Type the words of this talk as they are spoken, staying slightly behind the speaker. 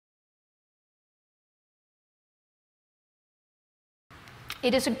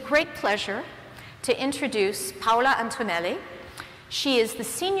It is a great pleasure to introduce Paola Antonelli. She is the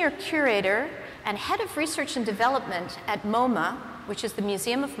Senior Curator and Head of Research and Development at MoMA, which is the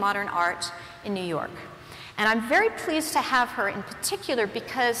Museum of Modern Art in New York. And I'm very pleased to have her in particular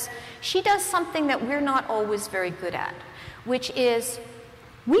because she does something that we're not always very good at, which is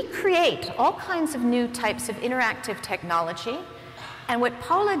we create all kinds of new types of interactive technology. And what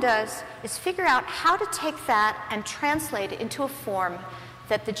Paola does is figure out how to take that and translate it into a form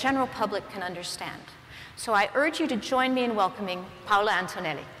that the general public can understand. So I urge you to join me in welcoming Paola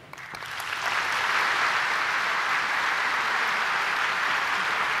Antonelli.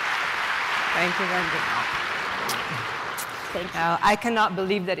 Thank you, Wendy. Thank you. I cannot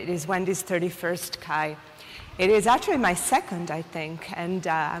believe that it is Wendy's 31st Kai. It is actually my second, I think, and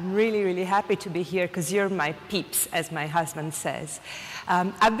I'm really, really happy to be here because you're my peeps, as my husband says.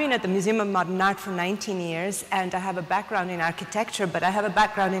 I've been at the Museum of Modern Art for 19 years, and I have a background in architecture, but I have a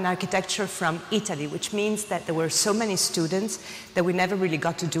background in architecture from Italy, which means that there were so many students that we never really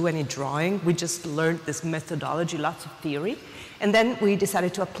got to do any drawing. We just learned this methodology, lots of theory. And then we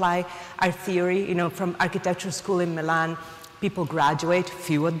decided to apply our theory, from architecture school in Milan. People graduate,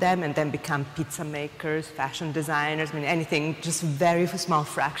 few of them, and then become pizza makers, fashion designers, anything, just a very small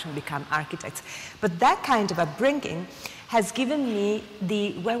fraction become architects. But that kind of upbringing has given me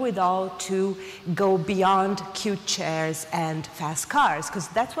the wherewithal to go beyond cute chairs and fast cars, because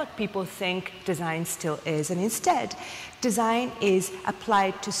that's what people think design still is. And instead, design is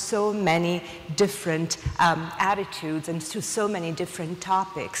applied to so many different attitudes and to so many different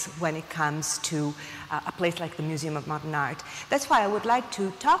topics when it comes to a place like the Museum of Modern Art. That's why I would like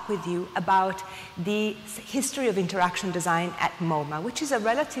to talk with you about the history of interaction design at MoMA, which is a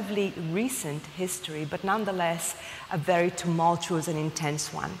relatively recent history, but nonetheless a very tumultuous and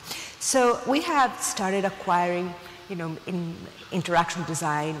intense one. So we have started acquiring in interaction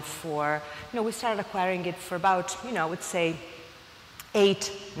design for, we started acquiring it for about, I would say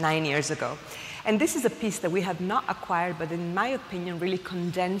 8-9 years ago. And this is a piece that we have not acquired, but in my opinion, really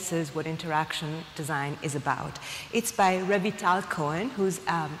condenses what interaction design is about. It's by Revital Cohen, who's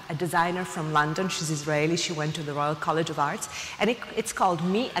a designer from London. She's Israeli. She went to the Royal College of Arts. And it's called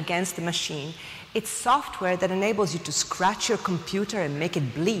Me Against the Machine. It's software that enables you to scratch your computer and make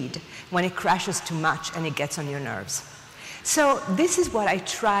it bleed when it crashes too much and it gets on your nerves. So this is what I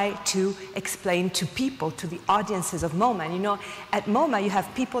try to explain to people, to the audiences of MoMA. And at MoMA you have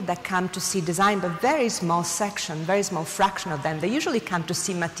people that come to see design, but very small section, very small fraction of them. They usually come to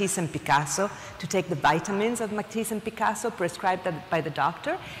see Matisse and Picasso, to take the vitamins of Matisse and Picasso prescribed by the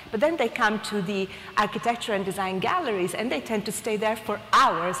doctor. But then they come to the architecture and design galleries, and they tend to stay there for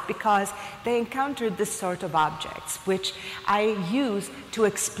hours because they encountered this sort of objects, which I use to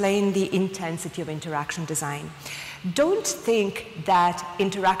explain the intensity of interaction design. Don't think that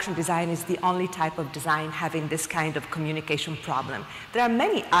interaction design is the only type of design having this kind of communication problem. There are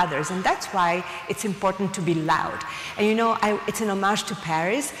many others, and that's why it's important to be loud. And it's an homage to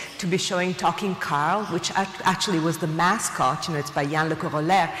Paris to be showing Talking Carl, which actually was the mascot, it's by Yann Le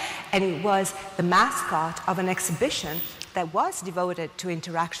Corollaire, and it was the mascot of an exhibition that was devoted to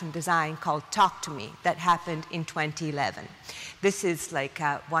interaction design called Talk to Me, that happened in 2011. This is like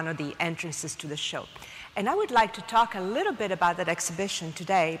one of the entrances to the show. And I would like to talk a little bit about that exhibition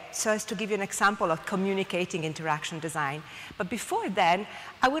today so as to give you an example of communicating interaction design. But before then,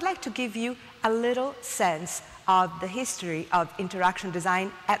 I would like to give you a little sense of the history of interaction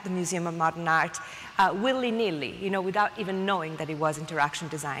design at the Museum of Modern Art, willy-nilly, without even knowing that it was interaction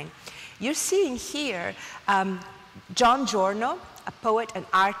design. You're seeing here John Giorno, a poet and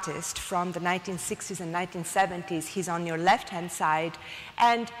artist from the 1960s and 1970s. He's on your left-hand side,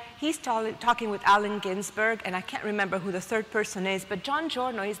 and he's talking with Allen Ginsberg, and I can't remember who the third person is, but John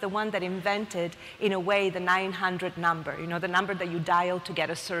Giorno is the one that invented, in a way, the 900 number, the number that you dial to get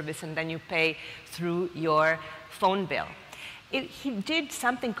a service and then you pay through your phone bill. He did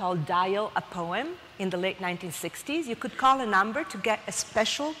something called dial a poem in the late 1960s. You could call a number to get a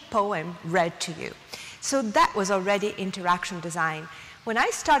special poem read to you. So that was already interaction design. When I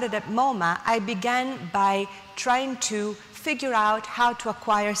started at MoMA, I began by trying to figure out how to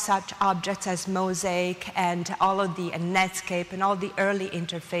acquire such objects as mosaic and all of the Netscape and all the early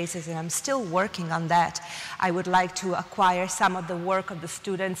interfaces, and I'm still working on that. I would like to acquire some of the work of the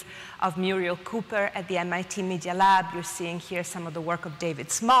students of Muriel Cooper at the MIT Media Lab. You're seeing here some of the work of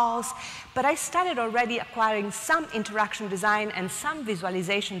David Smalls. But I started already acquiring some interaction design and some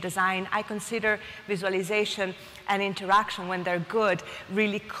visualization design. I consider visualization and interaction, when they're good,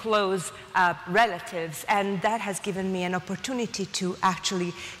 really close relatives, and that has given me an opportunity opportunity to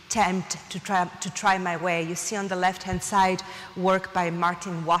actually to try my way. You see on the left-hand side work by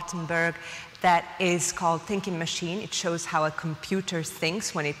Martin Wattenberg that is called Thinking Machine. It shows how a computer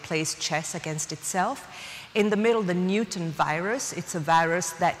thinks when it plays chess against itself. In the middle, the Newton virus. It's a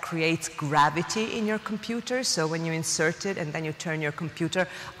virus that creates gravity in your computer. So when you insert it and then you turn your computer,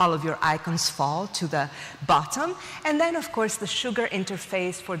 all of your icons fall to the bottom. And then, of course, the sugar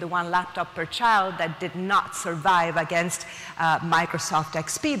interface for the one laptop per child that did not survive against Microsoft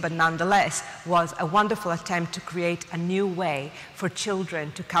XP, but nonetheless was a wonderful attempt to create a new way for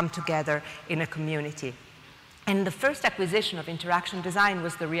children to come together in a community. And the first acquisition of interaction design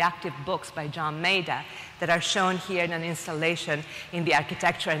was the reactive books by John Maida that are shown here in an installation in the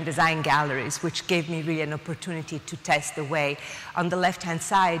architecture and design galleries, which gave me really an opportunity to test the way. On the left-hand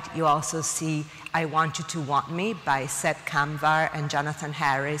side, you also see I Want You to Want Me by Seth Kamvar and Jonathan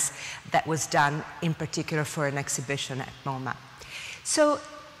Harris that was done in particular for an exhibition at MoMA. So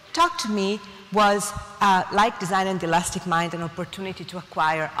Talk to Me was, like Design and the Elastic Mind, an opportunity to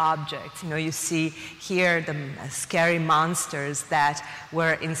acquire objects. You know, you see here the scary monsters that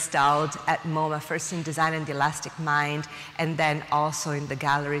were installed at MoMA, first in Design and the Elastic Mind, and then also in the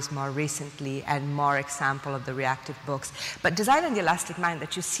galleries more recently, and more example of the reactive books. But Design and the Elastic Mind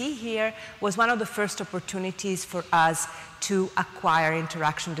that you see here was one of the first opportunities for us to acquire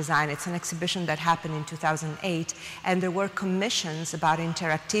interaction design. It's an exhibition that happened in 2008, and there were commissions about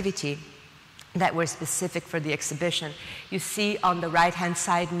interactivity that were specific for the exhibition. You see on the right-hand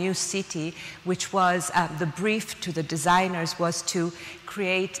side, New City, which was the brief to the designers was to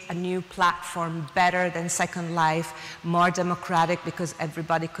create a new platform better than Second Life, more democratic because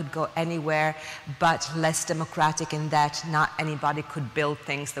everybody could go anywhere, but less democratic in that not anybody could build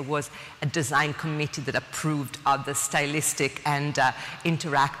things. There was a design committee that approved of the stylistic and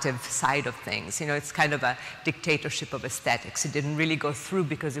interactive side of things. You know, it's kind of a dictatorship of aesthetics. It didn't really go through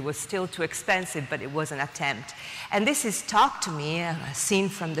because it was still too expensive, but it was an attempt. And this is Talk to Me, a scene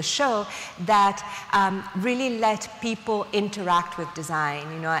from the show that really let people interact with design,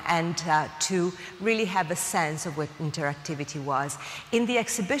 you know, and to really have a sense of what interactivity was. In the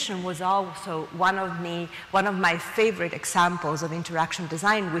exhibition was also one of my favorite examples of interaction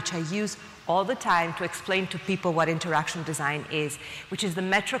design, which I use all the time to explain to people what interaction design is, which is the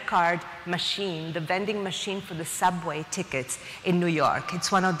MetroCard machine, the vending machine for the subway tickets in New York.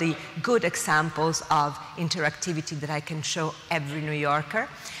 It's one of the good examples of interactivity that I can show every New Yorker.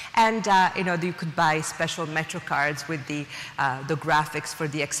 And you know, you could buy special MetroCards with the graphics for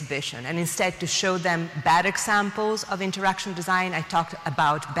the exhibition. And instead, to show them bad examples of interaction design, I talked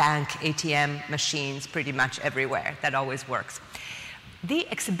about bank ATM machines pretty much everywhere. That always works. The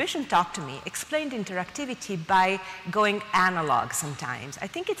exhibition Talk to Me explained interactivity by going analog sometimes. I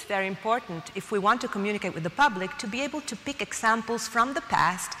think it's very important, if we want to communicate with the public, to be able to pick examples from the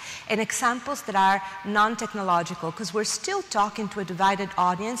past and examples that are non-technological, because we're still talking to a divided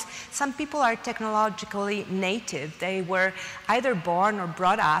audience. Some people are technologically native. They were either born or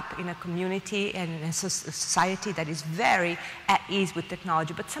brought up in a community and a society that is very at ease with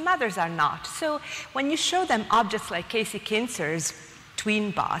technology, but some others are not. So when you show them objects like Casey Kinser's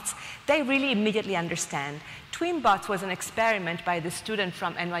Tweenbots, they really immediately understand. Tweenbots was an experiment by the student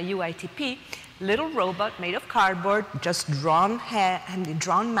from NYU ITP, little robot made of cardboard, just drawn head and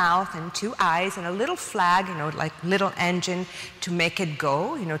drawn mouth and two eyes and a little flag, you know, like little engine to make it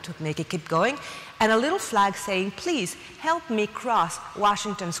go, you know, to make it keep going, and a little flag saying, please help me cross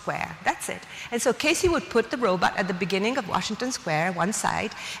Washington Square. That's it. And so Casey would put the robot at the beginning of Washington Square, one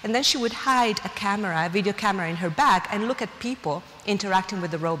side, and then she would hide a camera, a video camera in her bag and look at people interacting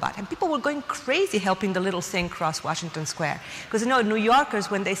with the robot. And people were going crazy helping the little thing cross Washington Square. Because, you know, New Yorkers,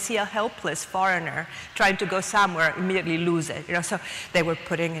 when they see a helpless foreigner trying to go somewhere, immediately lose it. You know, so they were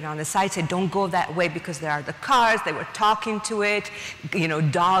putting it on the side, saying, don't go that way because there are the cars. They were talking to it. You know,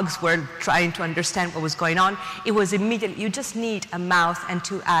 dogs were trying to understand what was going on. It was immediately, you just need a mouth and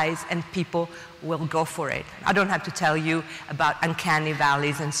two eyes and people will go for it. I don't have to tell you about uncanny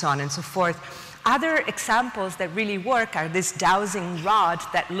valleys and so on and so forth. Other examples that really work are this dowsing rod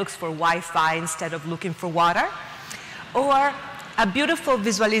that looks for Wi-Fi instead of looking for water, or a beautiful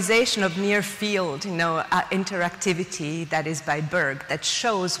visualization of near field, you know, interactivity that is by Berg that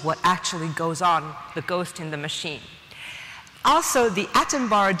shows what actually goes on, the ghost in the machine. Also, the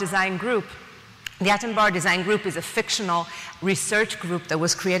Attenborough Design Group. The Attenborough Design Group is a fictional research group that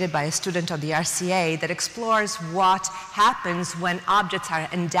was created by a student of the RCA that explores what happens when objects are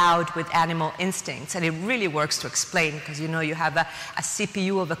endowed with animal instincts. And it really works to explain, because you know you have a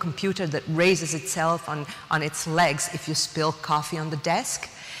CPU of a computer that raises itself on its legs if you spill coffee on the desk.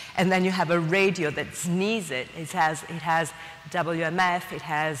 And then you have a radio that sneezes. It has WMF, it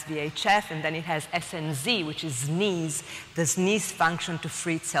has VHF, and then it has SNZ, which is sneeze, the sneeze function to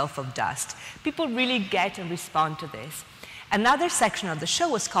free itself of dust. People really get and respond to this. Another section of the show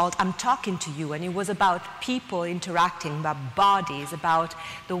was called I'm Talking to You, and it was about people interacting, about bodies, about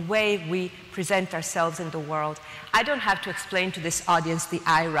the way we present ourselves in the world. I don't have to explain to this audience the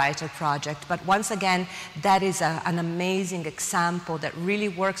iWriter project, but once again, that is an amazing example that really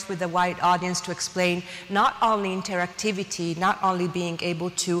works with a wide audience to explain not only interactivity, not only being able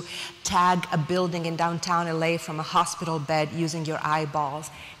to tag a building in downtown LA from a hospital bed using your eyeballs.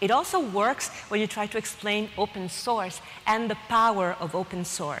 It also works when you try to explain open source and the power of open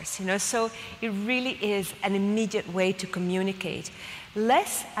source. So it really is an immediate way to communicate.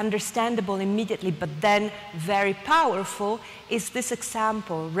 Less understandable immediately, but then very powerful, is this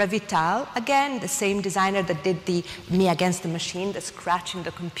example. Revital, again, the same designer that did the Me Against the Machine, the scratching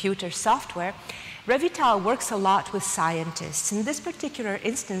the computer software. Revital works a lot with scientists. In this particular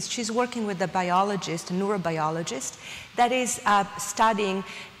instance, she's working with a biologist, a neurobiologist, that is studying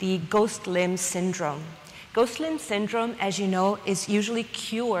the ghost limb syndrome. Ghost limb syndrome, as you know, is usually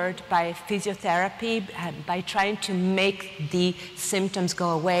cured by physiotherapy, by trying to make the symptoms go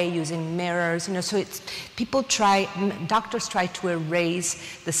away using mirrors. So doctors try to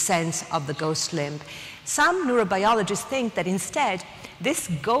erase the sense of the ghost limb. Some neurobiologists think that instead, this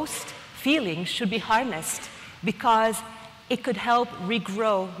ghost feeling should be harnessed because it could help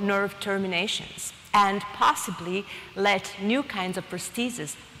regrow nerve terminations and possibly let new kinds of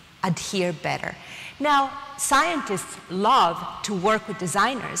prostheses adhere better. Now, scientists love to work with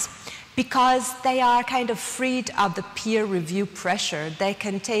designers because they are kind of freed of the peer review pressure. They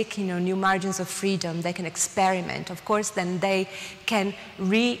can take new margins of freedom, they can experiment. Of course, then they can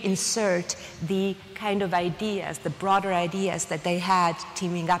reinsert the kind of ideas, the broader ideas that they had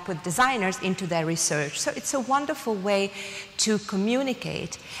teaming up with designers into their research. So it's a wonderful way to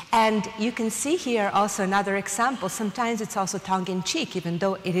communicate. And you can see here also another example. Sometimes it's also tongue-in-cheek, even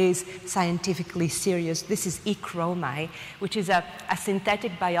though it is scientifically serious. This is eChromai, which is a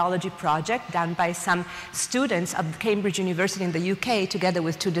synthetic biology project done by some students of Cambridge University in the UK, together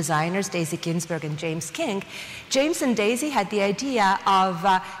with two designers, Daisy Ginsberg and James King. James and Daisy had the idea of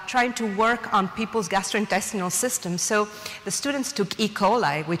trying to work on people's gastrointestinal system. So the students took E.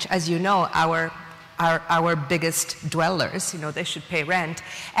 coli, which, as you know, our biggest dwellers, they should pay rent,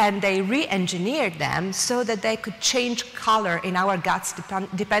 and they re-engineered them so that they could change color in our guts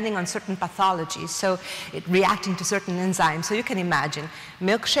depending on certain pathologies, so reacting to certain enzymes. So you can imagine,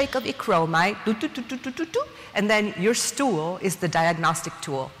 milkshake of E. chromai, and then your stool is the diagnostic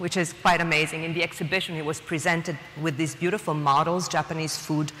tool, which is quite amazing. In the exhibition, it was presented with these beautiful models, Japanese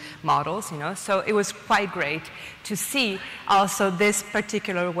food models, so it was quite great to see also this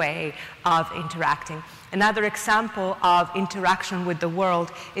particular way of interacting. Another example of interaction with the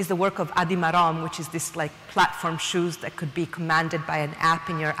world is the work of Adi Marom, which is this platform shoes that could be commanded by an app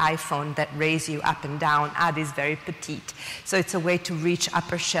in your iPhone that raise you up and down. Adi is very petite. So it's a way to reach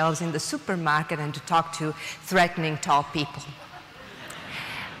upper shelves in the supermarket and to talk to threatening tall people.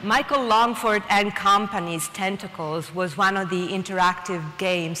 Michael Longford and Company's Tentacles was one of the interactive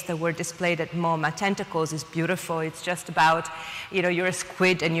games that were displayed at MoMA. Tentacles is beautiful. It's just about, you're a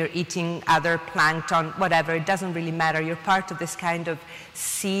squid and you're eating other plankton, whatever. It doesn't really matter. You're part of this kind of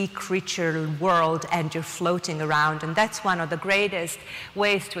sea creature world and you're floating around. And that's one of the greatest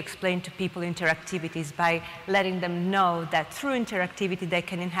ways to explain to people interactivity, is by letting them know that through interactivity they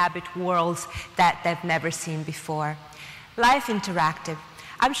can inhabit worlds that they've never seen before. Life interactive.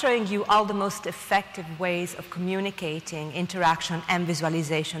 I'm showing you all the most effective ways of communicating interaction and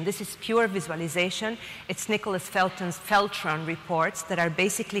visualization. This is pure visualization. It's Nicholas Feltron reports that are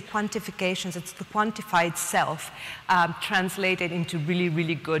basically quantifications. It's the quantified self translated into really,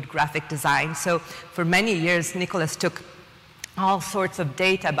 really good graphic design. So for many years, Nicholas took all sorts of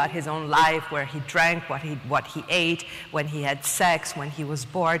data about his own life, where he drank, what he ate, when he had sex, when he was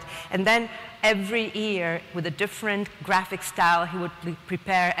bored. And then every year, with a different graphic style, he would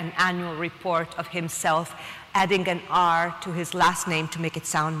prepare an annual report of himself, adding an R to his last name to make it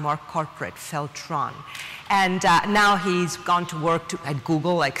sound more corporate, Feltron. And now he's gone to work at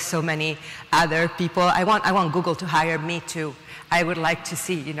Google, like so many other people. I want Google to hire me too. I would like to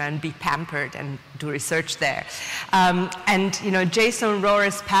see, and be pampered and do research there. Jason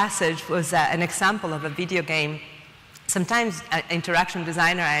Rohrer's Passage was an example of a video game. Sometimes interaction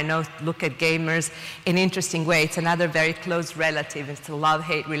designer, I know, look at gamers in an interesting way. It's another very close relative. It's a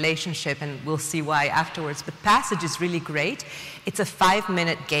love-hate relationship, and we'll see why afterwards. But Passage is really great. It's a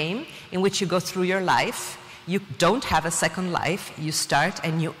 5-minute game in which you go through your life. You don't have a second life. You start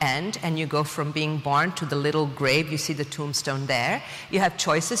and you end, and you go from being born to the little grave. You see the tombstone there. You have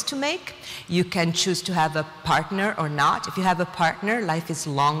choices to make. You can choose to have a partner or not. If you have a partner, life is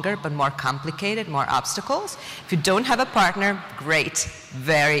longer but more complicated, more obstacles. If you don't have a partner, great,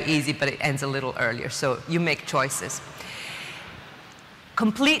 very easy, but it ends a little earlier. So you make choices.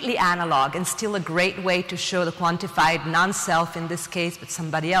 Completely analog, and still a great way to show the quantified non-self in this case, but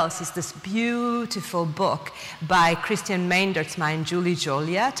somebody else, is this beautiful book by Christian Meindertsma and Julie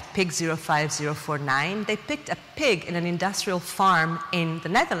Joliat, Pig 05049. They picked a pig in an industrial farm in the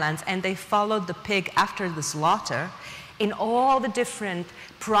Netherlands, and they followed the pig after the slaughter in all the different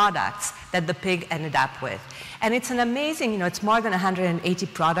products that the pig ended up with. And it's an amazing, it's more than 180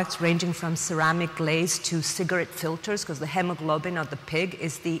 products ranging from ceramic glaze to cigarette filters, because the hemoglobin of the pig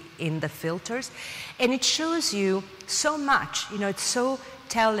is in the filters. And it shows you so much, it's so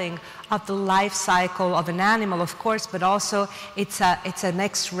telling of the life cycle of an animal, of course, but also it's an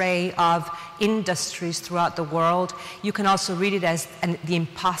X-ray of industries throughout the world. You can also read it as the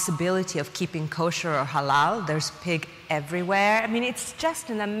impossibility of keeping kosher or halal. There's pig everywhere. I mean, it's just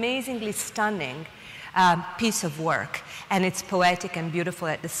an amazingly stunning piece of work, and it's poetic and beautiful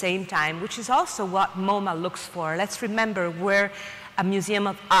at the same time, which is also what MoMA looks for. Let's remember, we're a museum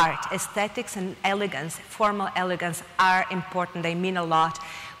of art. Aesthetics and elegance, formal elegance, are important. They mean a lot.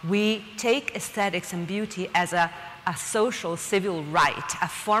 We take aesthetics and beauty as a social civil right, a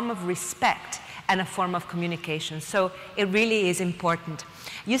form of respect and a form of communication. So it really is important.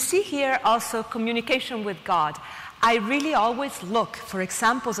 You see here also communication with God. I really always look for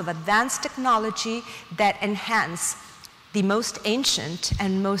examples of advanced technology that enhance the most ancient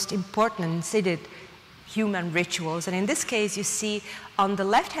and most important and seated human rituals. And in this case, you see on the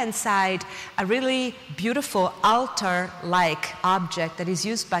left-hand side a really beautiful altar-like object that is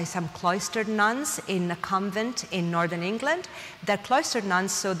used by some cloistered nuns in a convent in northern England. They're cloistered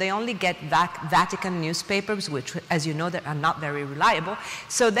nuns, so they only get Vatican newspapers, which, as you know, they are not very reliable.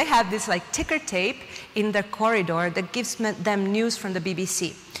 So they have this like ticker tape in their corridor that gives them news from the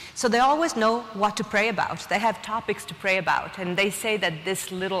BBC. So they always know what to pray about. They have topics to pray about. And they say that this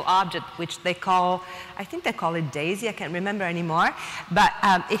little object, which they call, I think they call it Daisy, I can't remember anymore, but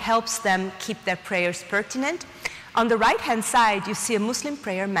it helps them keep their prayers pertinent. On the right-hand side, you see a Muslim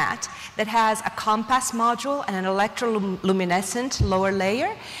prayer mat that has a compass module and an electroluminescent lower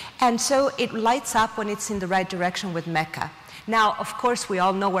layer. And so it lights up when it's in the right direction with Mecca. Now, of course, we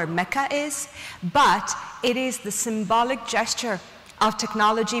all know where Mecca is, but it is the symbolic gesture of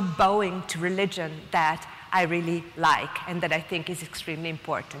technology bowing to religion that I really like and that I think is extremely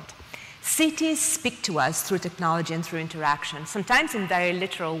important. Cities speak to us through technology and through interaction, sometimes in a very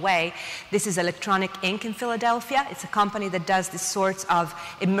literal way. This is Electronic Ink in Philadelphia. It's a company that does this sorts of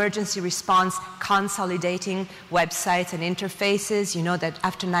emergency response, consolidating websites and interfaces. You know that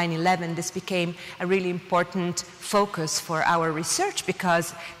after 9/11, this became a really important focus for our research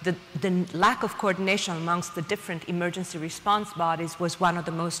because the lack of coordination amongst the different emergency response bodies was one of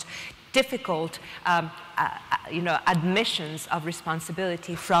the most difficult admissions of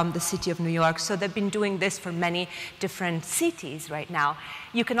responsibility from the city of New York. So they've been doing this for many different cities right now.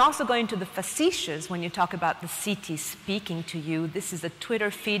 You can also go into the facetious when you talk about the city speaking to you. This is a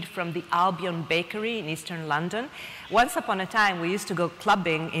Twitter feed from the Albion Bakery in Eastern London. Once upon a time, we used to go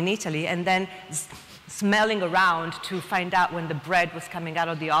clubbing in Italy and then smelling around to find out when the bread was coming out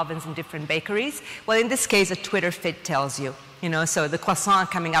of the ovens in different bakeries. Well, in this case, a Twitter feed tells you. So the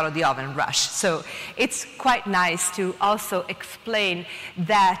croissant coming out of the oven, rush. So it's quite nice to also explain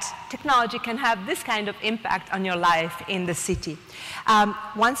that technology can have this kind of impact on your life in the city.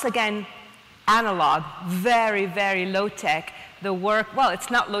 Once again, analog, very, very low-tech. The work, well, it's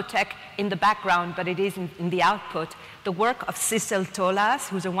not low-tech in the background, but it is in the output. The work of Sissel Tolas,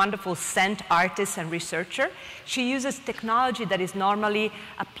 who's a wonderful scent artist and researcher. She uses technology that is normally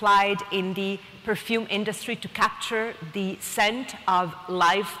applied in the perfume industry to capture the scent of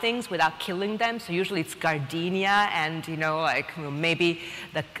live things without killing them. So usually it's gardenia and, maybe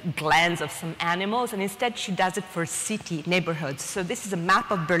the glands of some animals. And instead she does it for city neighborhoods. So this is a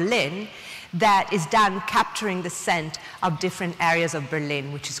map of Berlin that is done capturing the scent of different areas of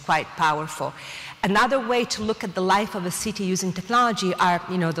Berlin, which is quite powerful. Another way to look at the life of a city using technology are,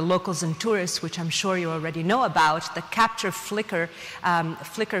 the locals and tourists, which I'm sure you already know about, that capture Flickr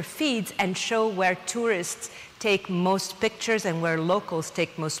feeds and show where tourists take most pictures and where locals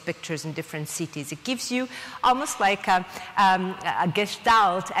take most pictures in different cities. It gives you almost like a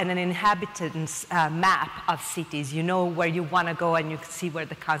gestalt and an inhabitants map of cities. You know where you want to go and you can see where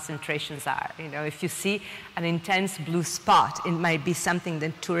the concentrations are. You know, if you see an intense blue spot, it might be something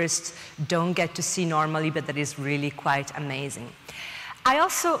that tourists don't get to see normally, but that is really quite amazing. I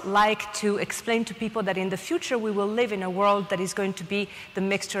also like to explain to people that in the future we will live in a world that is going to be the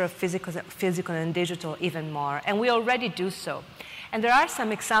mixture of physical and digital even more, and we already do so. And there are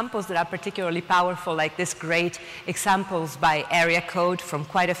some examples that are particularly powerful, like this great examples by Area Code from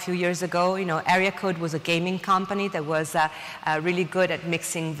quite a few years ago. You know, Area Code was a gaming company that was really good at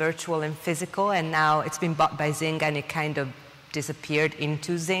mixing virtual and physical, and now it's been bought by Zynga and it kind of disappeared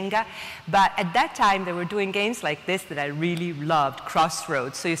into Zynga. But at that time, they were doing games like this that I really loved,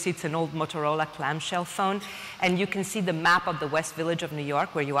 Crossroads. So you see it's an old Motorola clamshell phone, and you can see the map of the West Village of New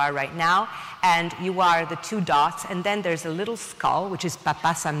York, where you are right now, and you are the two dots, and then there's a little skull, which is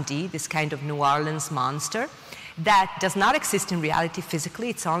Papa Samedi, this kind of New Orleans monster, that does not exist in reality physically,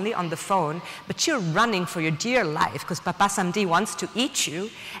 it's only on the phone, but you're running for your dear life because Papa Samedi wants to eat you,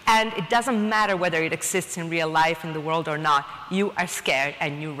 and it doesn't matter whether it exists in real life in the world or not, you are scared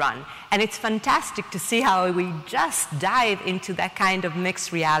and you run. And it's fantastic to see how we just dive into that kind of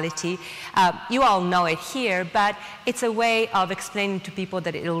mixed reality. You all know it here, but it's a way of explaining to people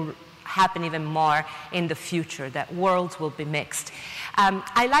that it'll happen even more in the future, that worlds will be mixed.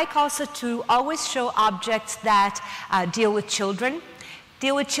 I like also to always show objects that deal with children.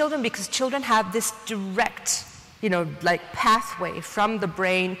 Deal with children because children have this direct, you know, like pathway from the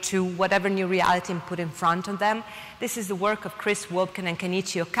brain to whatever new reality put in front of them. This is the work of Chris Wolpkin and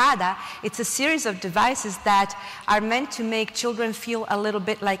Kenichi Okada. It's a series of devices that are meant to make children feel a little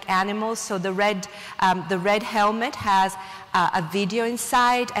bit like animals. So the red helmet has a video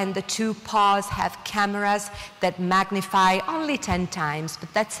inside, and the two paws have cameras that magnify only 10 times,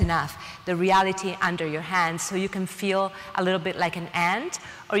 but that's enough, the reality under your hands, so you can feel a little bit like an ant,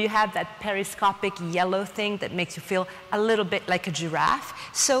 or you have that periscopic yellow thing that makes you feel a little bit like a giraffe.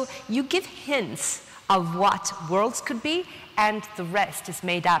 So you give hints of what worlds could be, and the rest is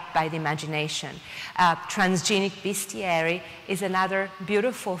made up by the imagination. Transgenic bestiary is another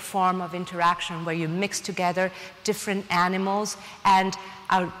beautiful form of interaction where you mix together different animals, and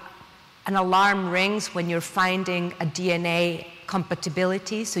an alarm rings when you're finding a DNA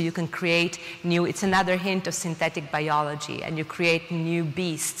compatibility, so you can create new, it's another hint of synthetic biology, and you create new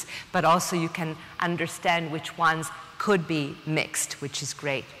beasts, but also you can understand which ones could be mixed, which is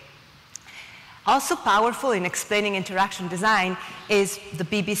great. Also powerful in explaining interaction design is the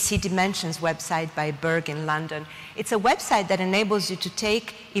BBC Dimensions website by Berg in London. It's a website that enables you to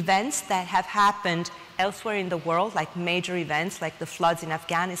take events that have happened elsewhere in the world, like major events like the floods in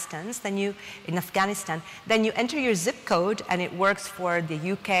Afghanistan, then you enter your zip code, and it works for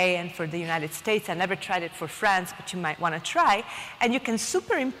the UK and for the United States. I never tried it for France, but you might want to try, and you can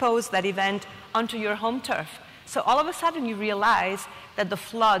superimpose that event onto your home turf. So all of a sudden you realize that the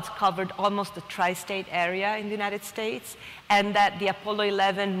floods covered almost the tri-state area in the United States, and that the Apollo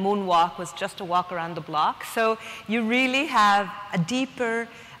 11 moonwalk was just a walk around the block. So you really have a deeper,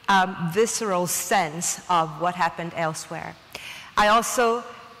 visceral sense of what happened elsewhere. I also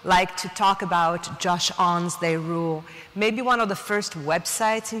like to talk about Josh On's They Rule, maybe one of the first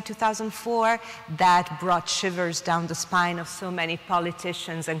websites in 2004 that brought shivers down the spine of so many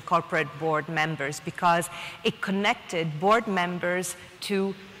politicians and corporate board members, because it connected board members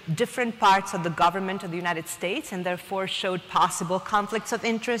to different parts of the government of the United States, and therefore showed possible conflicts of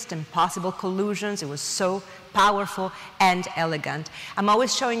interest and possible collusions. It was so powerful and elegant. I'm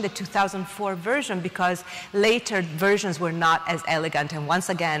always showing the 2004 version because later versions were not as elegant, and once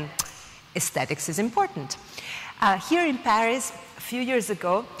again, aesthetics is important. Here in Paris, a few years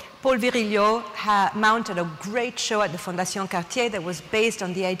ago, Paul Virilio mounted a great show at the Fondation Cartier that was based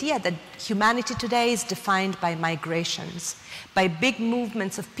on the idea that humanity today is defined by migrations, by big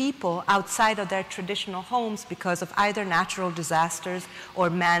movements of people outside of their traditional homes because of either natural disasters or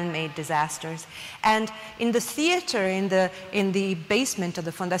man-made disasters. And in the theater, in the basement of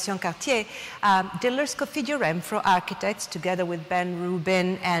the Fondation Cartier, Dillers Scofidio Renfro architects, together with Ben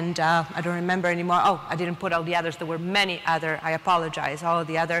Rubin and I don't remember anymore, oh, I didn't put all the others, there were many other, I apologize, all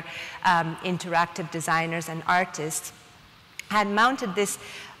the other interactive designers and artists, had mounted this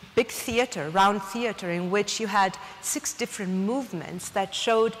big theater, round theater, in which you had 6 different movements that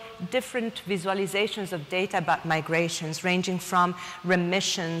showed different visualizations of data about migrations, ranging from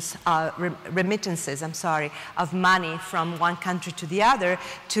remittances of money from one country to the other,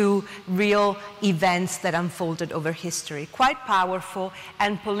 to real events that unfolded over history. Quite powerful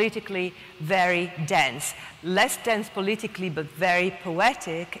and politically very dense. Less dense politically, but very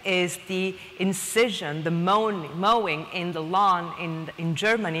poetic, is the incision, the mowing in the lawn in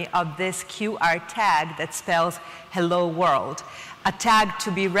Germany of this QR tag that spells "Hello World." A tag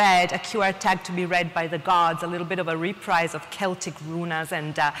to be read, a QR tag to be read by the gods, a little bit of a reprise of Celtic runas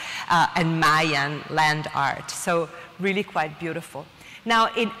and Mayan land art. So really quite beautiful.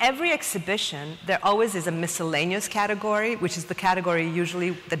 Now, in every exhibition, there always is a miscellaneous category, which is the category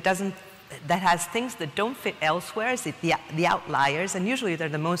usually that has things that don't fit elsewhere, the outliers, and usually they're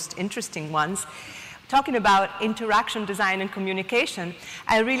the most interesting ones. Talking about interaction design and communication,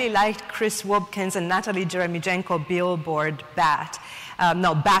 I really liked Chris Wobkins and Natalie Jeremijenko billboard bat.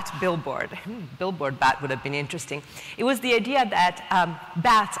 Bat billboard. Billboard bat would have been interesting. It was the idea that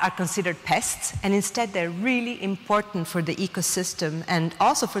bats are considered pests, and instead they're really important for the ecosystem and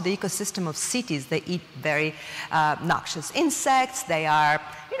also for the ecosystem of cities. They eat very noxious insects. They are,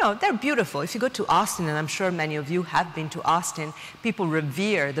 they're beautiful. If you go to Austin, and I'm sure many of you have been to Austin, people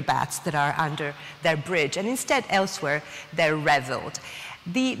revere the bats that are under their bridge, and instead elsewhere they're reveled.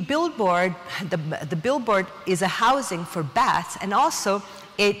 The billboard is a housing for bats, and also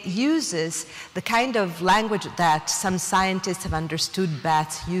it uses the kind of language that some scientists have understood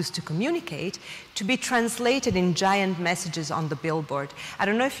bats use to communicate to be translated in giant messages on the billboard. I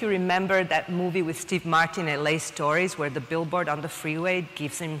don't know if you remember that movie with Steve Martin, LA Stories, where the billboard on the freeway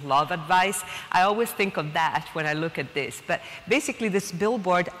gives him love advice. I always think of that when I look at this. But basically, this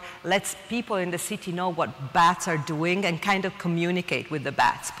billboard lets people in the city know what bats are doing and kind of communicate with the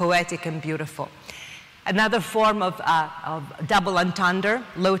bats. Poetic and beautiful. Another form of double entendre,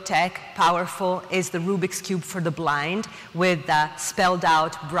 low-tech, powerful, is the Rubik's Cube for the blind, with spelled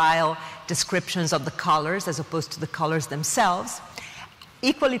out Braille descriptions of the colors as opposed to the colors themselves.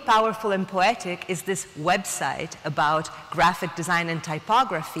 Equally powerful and poetic is this website about graphic design and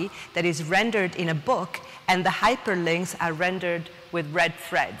typography that is rendered in a book, and the hyperlinks are rendered with red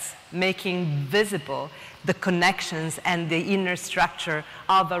threads, making visible the connections and the inner structure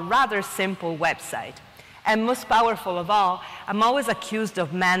of a rather simple website. And most powerful of all, I'm always accused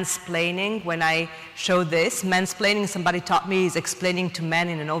of mansplaining when I show this. Mansplaining, somebody taught me, is explaining to men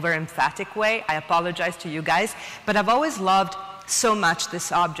in an over-emphatic way. I apologize to you guys. But I've always loved so much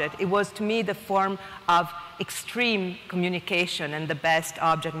this object. It was, to me, the form of extreme communication and the best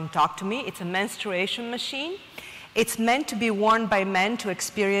object in Talk to Me. It's a menstruation machine. It's meant to be worn by men to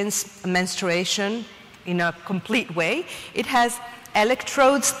experience menstruation in a complete way. It has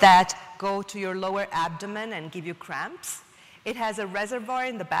electrodes that go to your lower abdomen and give you cramps. It has a reservoir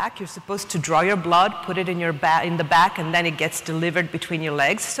in the back. You're supposed to draw your blood, put it in the back, and then it gets delivered between your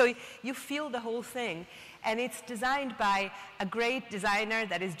legs. So you feel the whole thing. And it's designed by a great designer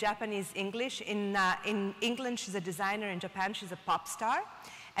that is Japanese-English. In England, she's a designer. In Japan, she's a pop star.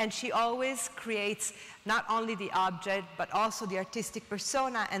 And she always creates not only the object, but also the artistic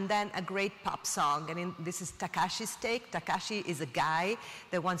persona, and then a great pop song. And this is Takashi's take. Takashi is a guy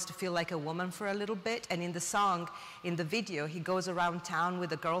that wants to feel like a woman for a little bit. And in the song, in the video, he goes around town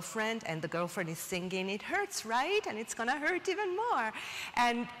with a girlfriend, and the girlfriend is singing, "It hurts, right? And it's gonna hurt even more."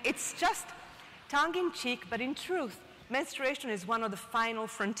 And it's just tongue-in-cheek, but in truth, menstruation is one of the final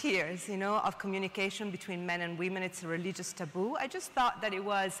frontiers, of communication between men and women. It's a religious taboo. I just thought that it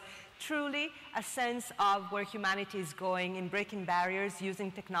was truly a sense of where humanity is going in breaking barriers,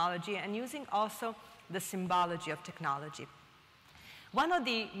 using technology, and using also the symbology of technology. One of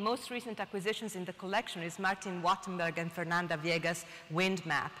the most recent acquisitions in the collection is Martin Wattenberg and Fernanda Viega's wind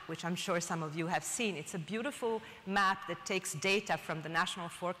map, which I'm sure some of you have seen. It's a beautiful map that takes data from the National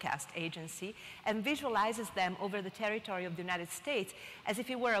Forecast Agency and visualizes them over the territory of the United States as if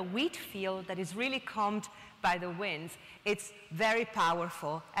it were a wheat field that is really combed by the winds. It's very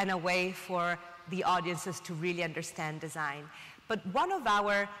powerful and a way for the audiences to really understand design. But one of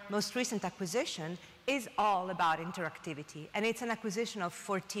our most recent acquisitions is all about interactivity, and it's an acquisition of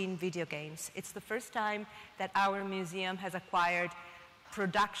 14 video games. It's the first time that our museum has acquired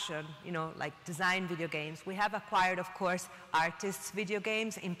production, like design video games. We have acquired, of course, artists' video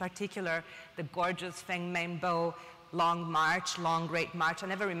games, in particular the gorgeous Feng Menbo Long Great March. I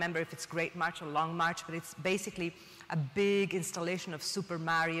never remember if it's Great March or Long March, but it's basically a big installation of Super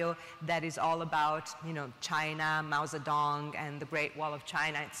Mario that is all about, China, Mao Zedong, and the Great Wall of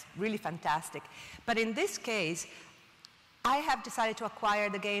China. It's really fantastic. But in this case, I have decided to acquire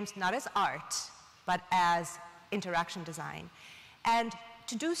the games not as art, but as interaction design. And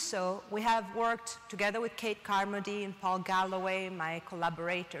to do so, we have worked together with Kate Carmody and Paul Galloway, my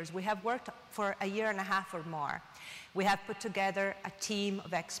collaborators. We have worked for a year and a half or more. We have put together a team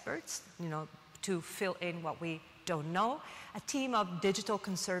of experts, to fill in what we don't know, a team of digital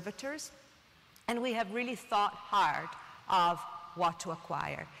conservators, and we have really thought hard of what to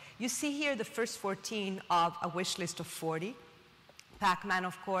acquire. You see here the first 14 of a wish list of 40. Pac-Man,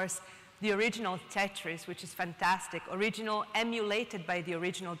 of course, the original Tetris, which is fantastic, original emulated by the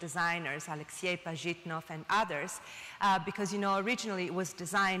original designers, Alexei Pajitnov and others, because originally it was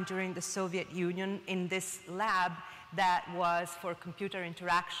designed during the Soviet Union in this lab that was for computer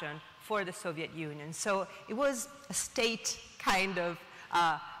interaction for the Soviet Union. So it was a state kind of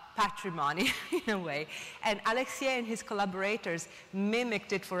patrimony in a way. And Alexei and his collaborators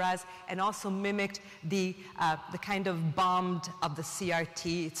mimicked it for us and also mimicked the kind of bombed of the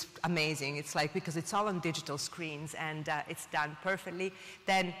CRT. It's amazing. It's like, because it's all on digital screens and it's done perfectly.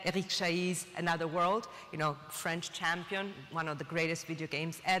 Then Eric Chailly's Another World, French champion, one of the greatest video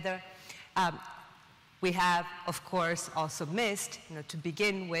games ever. We have, of course, also Myst, to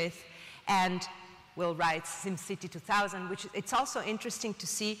begin with, and Will Wright's SimCity 2000, which it's also interesting to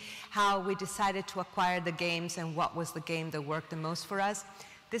see how we decided to acquire the games and what was the game that worked the most for us.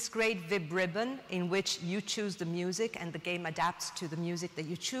 This great Vib ribbon in which you choose the music and the game adapts to the music that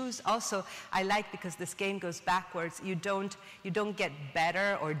you choose. Also, I like because this game goes backwards. You don't get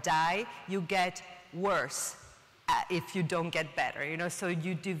better or die, you get worse if you don't get better, so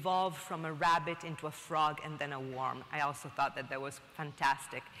you devolve from a rabbit into a frog and then a worm. I also thought that was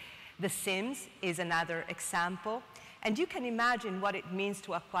fantastic. The Sims is another example. And you can imagine what it means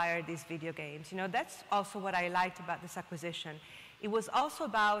to acquire these video games. That's also what I liked about this acquisition. It was also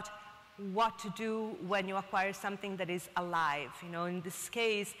about what to do when you acquire something that is alive. In this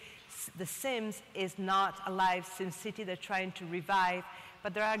case, The Sims is not alive. SimCity they're trying to revive.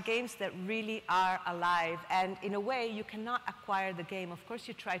 But there are games that really are alive. And in a way, you cannot acquire the game. Of course,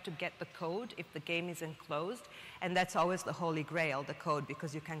 you try to get the code if the game is enclosed. And that's always the holy grail, the code,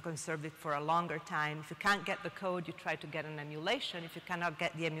 because you can conserve it for a longer time. If you can't get the code, you try to get an emulation. If you cannot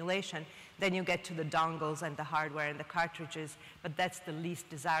get the emulation, then you get to the dongles and the hardware and the cartridges. But that's the least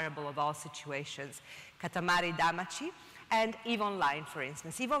desirable of all situations. Katamari Damacy and EVE Online, for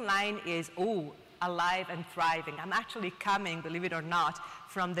instance. EVE Online is, alive and thriving. I'm actually coming, believe it or not,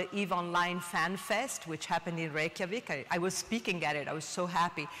 from the EVE Online Fan Fest, which happened in Reykjavik. I was speaking at it. I was so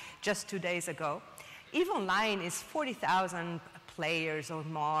happy just 2 days ago. EVE Online is 40,000 players or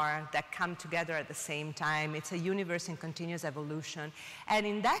more that come together at the same time. It's a universe in continuous evolution. And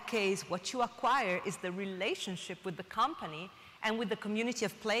in that case, what you acquire is the relationship with the company and with the community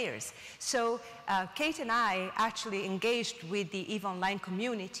of players. So Kate and I actually engaged with the EVE Online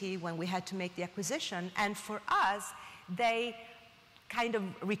community when we had to make the acquisition. And for us, they kind of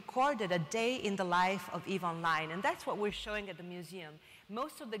recorded a day in the life of EVE Online. And that's what we're showing at the museum.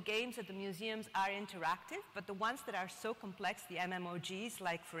 Most of the games at the museums are interactive, but the ones that are so complex, the MMOGs,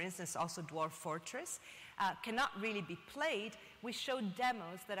 like for instance also Dwarf Fortress, cannot really be played. We showed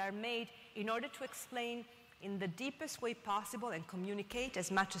demos that are made in order to explain in the deepest way possible and communicate as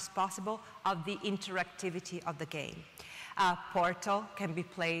much as possible of the interactivity of the game. Portal can be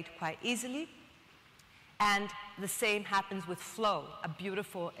played quite easily. And the same happens with Flow, a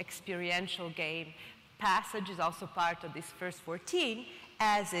beautiful experiential game. Passage is also part of this first 14,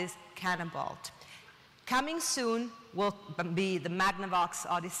 as is Cannonbalt. Coming soon will be the Magnavox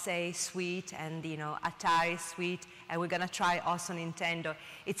Odyssey suite and the Atari suite, and we're going to try also Nintendo.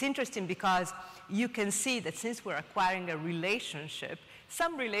 It's interesting because you can see that since we're acquiring a relationship,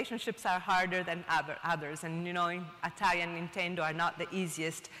 some relationships are harder than others, and Atari and Nintendo are not the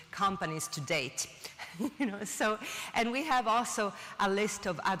easiest companies to date. And we have also a list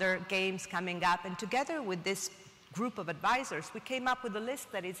of other games coming up, and together with this group of advisors, we came up with a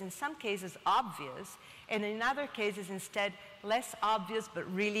list that is in some cases obvious, and in other cases instead less obvious, but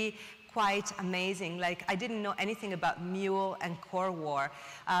really quite amazing. Like, I didn't know anything about Mule and Core War.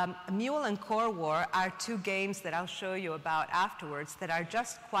 Mule and Core War are two games that I'll show you about afterwards that are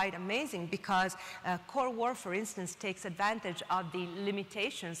just quite amazing because Core War, for instance, takes advantage of the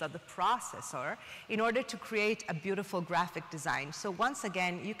limitations of the processor in order to create a beautiful graphic design. So once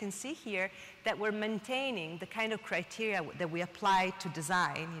again, you can see here that we're maintaining the kind of criteria that we apply to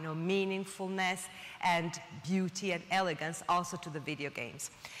design, meaningfulness and beauty and elegance also to the video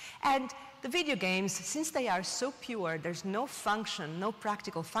games. And the video games, since they are so pure, there's no function, no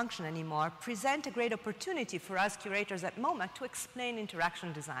practical function anymore, present a great opportunity for us curators at MoMA to explain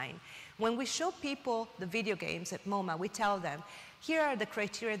interaction design. When we show people the video games at MoMA, we tell them, here are the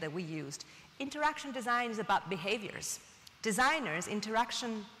criteria that we used. Interaction design is about behaviors.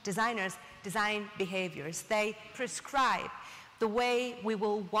 Interaction designers design behaviors. They prescribe the way we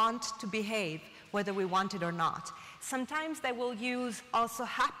will want to behave, whether we want it or not. Sometimes they will use also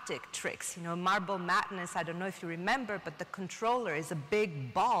haptic tricks. You know, Marble Madness, I don't know if you remember, but the controller is a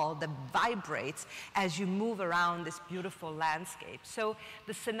big ball that vibrates as you move around this beautiful landscape. So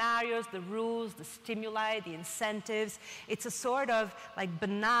the scenarios, the rules, the stimuli, the incentives, it's a sort of like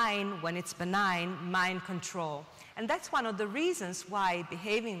benign, when it's benign, mind control. And that's one of the reasons why,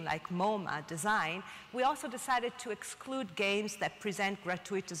 behaving like MoMA design, we also decided to exclude games that present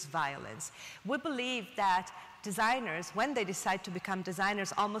gratuitous violence. We believe that designers, when they decide to become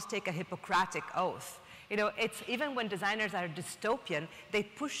designers, almost take a Hippocratic oath. You know, it's even when designers are dystopian, they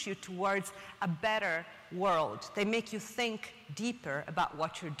push you towards a better world. They make you think deeper about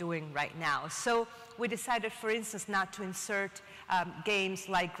what you're doing right now. So we decided, for instance, not to insert games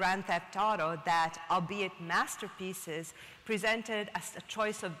like Grand Theft Auto that, albeit masterpieces, presented as a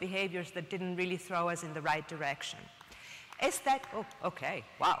choice of behaviors that didn't really throw us in the right direction. Oh, okay,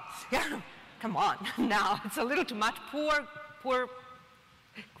 wow. Yeah, come on, now it's a little too much. Poor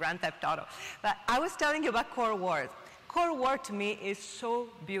Grand Theft Auto. But I was telling you about Core War. Core War to me is so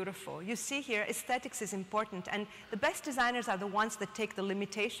beautiful. You see here, aesthetics is important, and the best designers are the ones that take the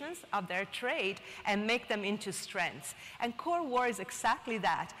limitations of their trade and make them into strengths. And Core War is exactly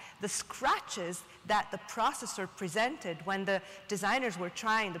that. The scratches that the processor presented when the designers were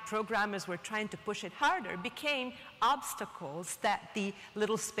trying, the programmers were trying to push it harder, became obstacles that the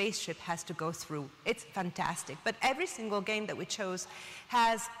little spaceship has to go through. It's fantastic. But every single game that we chose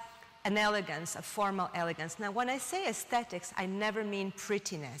has an elegance, a formal elegance. Now, when I say aesthetics, I never mean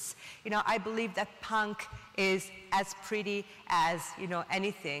prettiness. You know, I believe that punk is as pretty as, you know,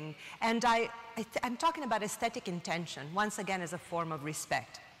 anything. And I'm talking about aesthetic intention, once again, as a form of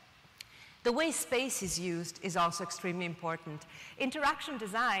respect. The way space is used is also extremely important. Interaction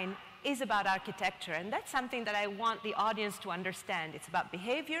design is about architecture, and that's something that I want the audience to understand. It's about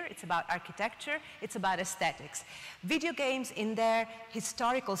behavior, it's about architecture, it's about aesthetics. Video games, in their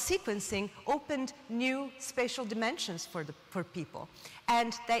historical sequencing, opened new spatial dimensions for people.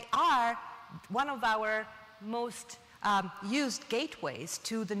 And they are one of our most used gateways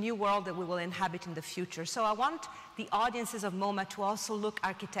to the new world that we will inhabit in the future. So I want the audiences of MoMA to also look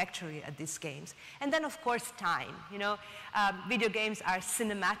architecturally at these games. And then, of course, time. You know, video games are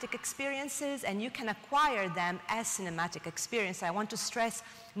cinematic experiences, and you can acquire them as cinematic experience. I want to stress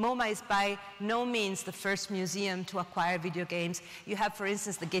MoMA is by no means the first museum to acquire video games. You have, for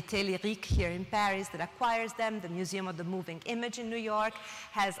instance, the Gaîté Lyrique here in Paris that acquires them. The Museum of the Moving Image in New York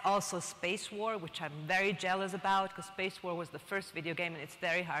has also Space War, which I'm very jealous about, because Space War was the first video game, and it's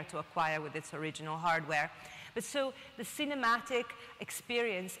very hard to acquire with its original hardware. But so the cinematic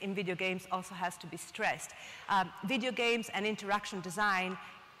experience in video games also has to be stressed. Video games and interaction design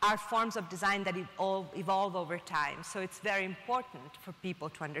are forms of design that evolve over time. So it's very important for people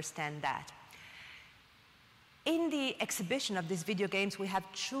to understand that. In the exhibition of these video games, we have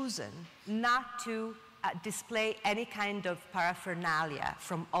chosen not to display any kind of paraphernalia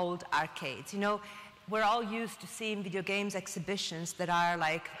from old arcades. You know, we're all used to seeing video games exhibitions that are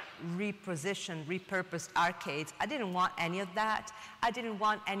like repositioned, repurposed arcades. I didn't want any of that. I didn't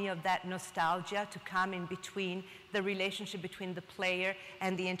want any of that nostalgia to come in between the relationship between the player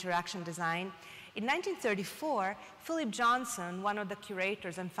and the interaction design. In 1934, Philip Johnson, one of the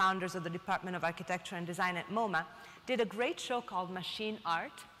curators and founders of the Department of Architecture and Design at MoMA, did a great show called Machine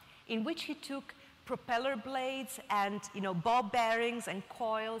Art, in which he took propeller blades and, you know, ball bearings and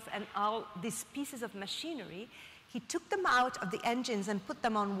coils and all these pieces of machinery. He took them out of the engines and put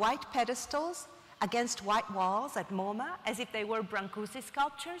them on white pedestals against white walls at MoMA, as if they were Brancusi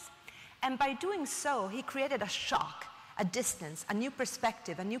sculptures. And by doing so, he created a shock, a distance, a new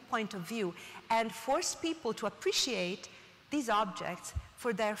perspective, a new point of view, and forced people to appreciate these objects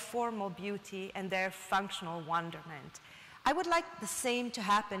for their formal beauty and their functional wonderment. I would like the same to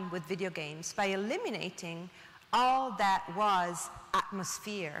happen with video games. By eliminating all that was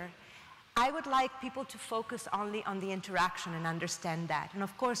atmosphere, I would like people to focus only on the interaction and understand that. And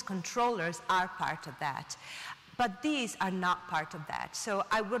of course, controllers are part of that. But these are not part of that. So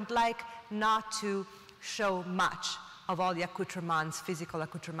I would like not to show much of all the accoutrements, physical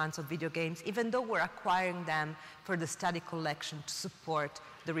accoutrements of video games, even though we're acquiring them for the study collection to support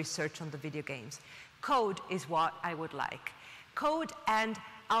the research on the video games. Code is what I would like. Code and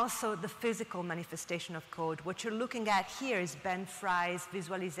also the physical manifestation of code. What you're looking at here is Ben Fry's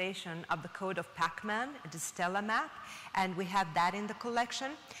visualization of the code of Pac-Man, the Stella map, and we have that in the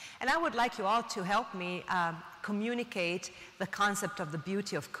collection. And I would like you all to help me communicate the concept of the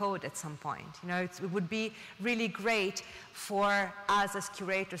beauty of code at some point. You know, it would be really great for us as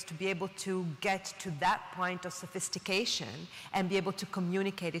curators to be able to get to that point of sophistication and be able to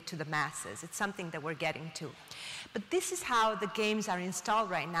communicate it to the masses. It's something that we're getting to. But this is how the games are installed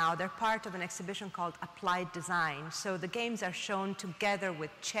right now. They're part of an exhibition called Applied Design. So the games are shown together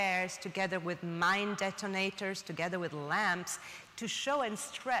with chairs, together with mine detonators, together with lamps, to show and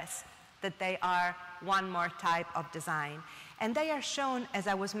stress that they are one more type of design. And they are shown, as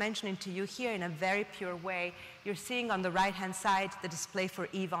I was mentioning to you here, in a very pure way. You're seeing on the right-hand side the display for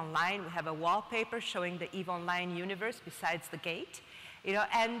EVE Online. We have a wallpaper showing the EVE Online universe besides the gate. You know,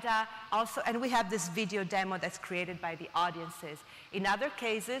 and we have this video demo that's created by the audiences. In other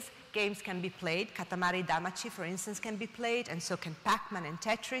cases, games can be played. Katamari Damacy, for instance, can be played, and so can Pac-Man and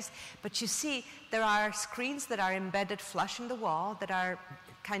Tetris. But you see, there are screens that are embedded flush in the wall that are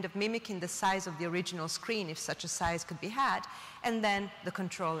kind of mimicking the size of the original screen, if such a size could be had, and then the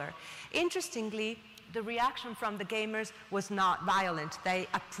controller. Interestingly, the reaction from the gamers was not violent. They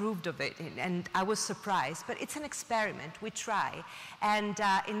approved of it, and I was surprised. But it's an experiment. We try. And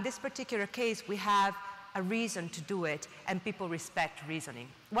in this particular case, we have a reason to do it, and people respect reasoning.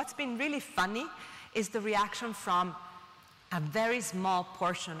 What's been really funny is the reaction from a very small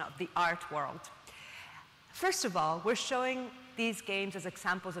portion of the art world. First of all, we're showing these games as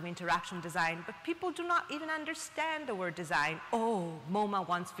examples of interaction design, but people do not even understand the word design. Oh, MoMA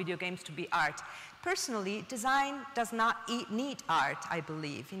wants video games to be art. Personally, design does not need art, I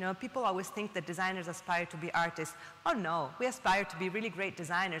believe. You know, people always think that designers aspire to be artists. Oh no, we aspire to be really great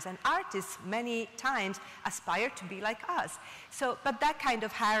designers, and artists many times aspire to be like us. So, but that kind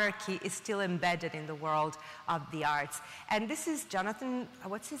of hierarchy is still embedded in the world of the arts. And this is Jonathan,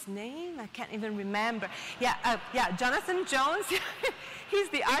 what's his name? I can't even remember. Yeah, Jonathan Jones. He's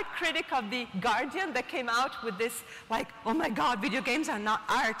the art critic of The Guardian that came out with this, like, oh my God, video games are not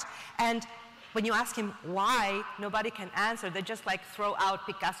art. And when you ask him why, nobody can answer. They just like throw out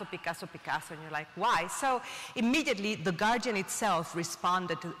Picasso, Picasso, Picasso, and you're like, why? So immediately, The Guardian itself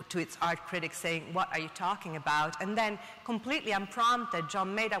responded to its art critics saying, what are you talking about? And then completely unprompted,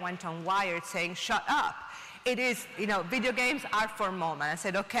 John Maeda went on Wired saying, shut up. It is, you know, video games are for MoMA. I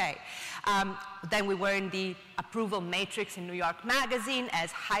said, okay. Then we were in the approval matrix in New York Magazine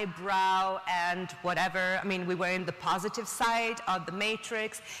as highbrow and whatever. I mean, we were in the positive side of the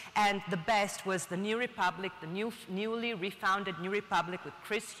matrix, and the best was the New Republic, the newly refounded New Republic with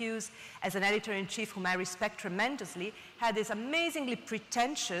Chris Hughes as an editor-in-chief, whom I respect tremendously, had this amazingly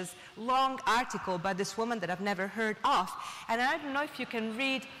pretentious, long article by this woman that I've never heard of. And I don't know if you can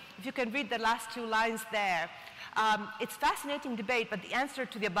read the last two lines there. It's fascinating debate, but the answer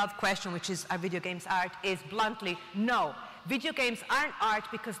to the above question, which is, are video games art, is bluntly, no. Video games aren't art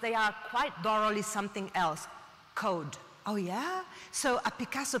because they are quite thoroughly something else, code. Oh yeah? So a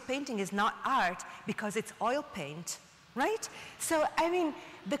Picasso painting is not art because it's oil paint, right? So, I mean,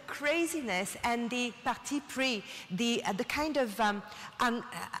 the craziness and the parti pris, the kind of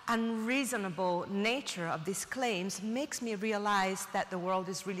unreasonable nature of these claims makes me realize that the world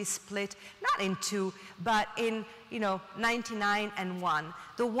is really split, not in two, but in, 99 and 1.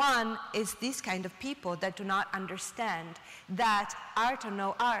 The one is these kind of people that do not understand that art or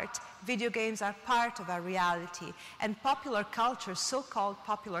no art, video games are part of our reality. And popular culture, so-called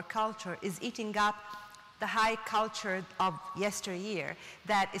popular culture, is eating up the high culture of yesteryear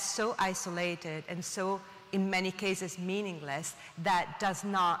that is so isolated and so, in many cases, meaningless, that does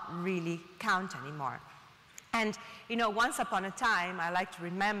not really count anymore. And, once upon a time, I like to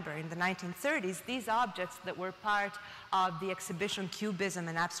remember, in the 1930s, these objects that were part of the exhibition Cubism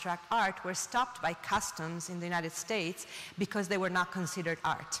and Abstract Art were stopped by customs in the United States because they were not considered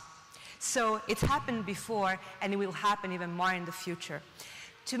art. So it's happened before, and it will happen even more in the future.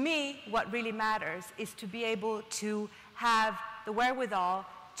 To me, what really matters is to be able to have the wherewithal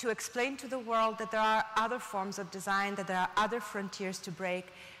to explain to the world that there are other forms of design, that there are other frontiers to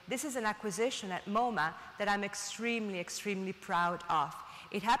break. This is an acquisition at MoMA that I'm extremely, extremely proud of.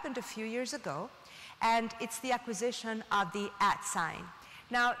 It happened a few years ago, and it's the acquisition of the @sign.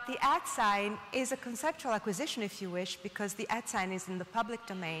 Now, the @sign is a conceptual acquisition, if you wish, because the @sign is in the public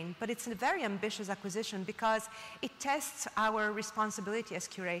domain, but it's a very ambitious acquisition because it tests our responsibility as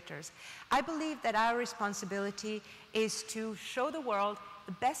curators. I believe that our responsibility is to show the world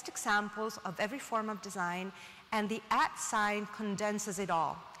the best examples of every form of design, and the @sign condenses it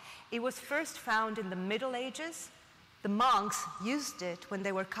all. It was first found in the Middle Ages The monks used it when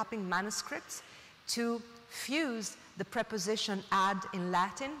they were copying manuscripts to fuse the preposition ad in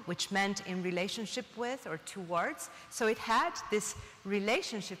Latin, which meant in relationship with or towards. So it had this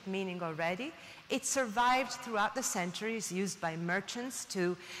relationship meaning already. It survived throughout the centuries, used by merchants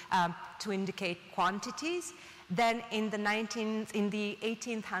to indicate quantities. Then in the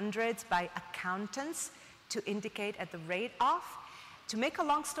 1800s by accountants to indicate at the rate off. To make a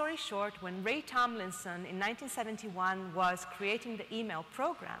long story short, when Ray Tomlinson in 1971 was creating the email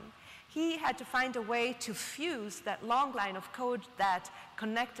program, he had to find a way to fuse that long line of code that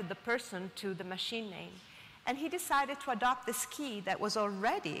connected the person to the machine name. And he decided to adopt this key that was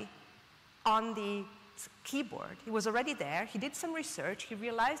already on the keyboard. He was already there. He did some research. He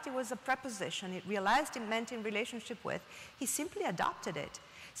realized it was a preposition. He realized it meant in relationship with. He simply adopted it.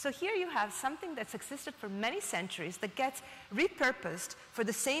 So here you have something that's existed for many centuries that gets repurposed for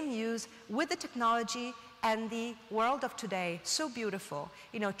the same use with the technology and the world of today. So beautiful.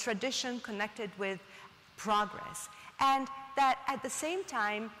 You know, tradition connected with progress. And that at the same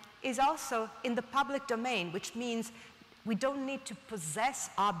time is also in the public domain, which means we don't need to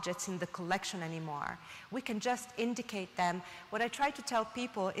possess objects in the collection anymore. We can just indicate them. What I try to tell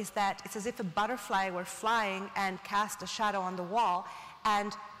people is that it's as if a butterfly were flying and cast a shadow on the wall,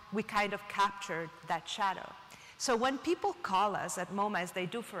 and we kind of captured that shadow. So when people call us at MoMA, as they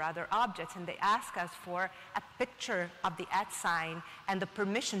do for other objects, and they ask us for a picture of the @sign and the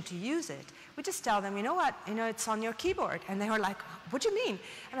permission to use it, we just tell them, you know what, it's on your keyboard. And they were like, what do you mean?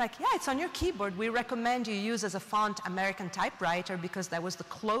 I'm like, yeah, it's on your keyboard. We recommend you use as a font American typewriter because that was the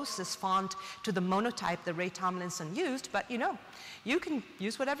closest font to the monotype that Ray Tomlinson used. But you can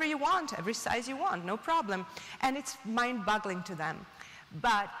use whatever you want, every size you want, no problem. And it's mind-boggling to them.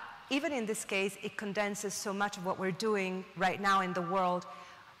 But even in this case, it condenses so much of what we're doing right now in the world.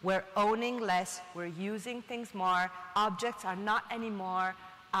 We're owning less, we're using things more. Objects are not anymore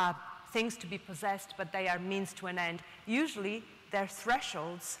things to be possessed, but they are means to an end. Usually, they're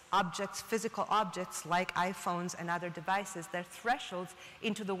thresholds, objects, physical objects like iPhones and other devices, they're thresholds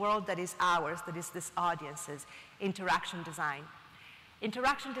into the world that is ours, that is this audience's. Interaction design.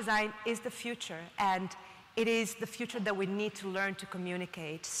 Interaction design is the future, and it is the future that we need to learn to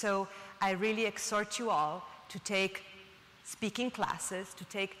communicate. So I really exhort you all to take speaking classes, to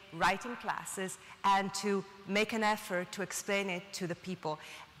take writing classes, and to make an effort to explain it to the people.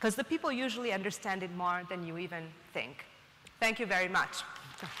 Because the people usually understand it more than you even think. Thank you very much.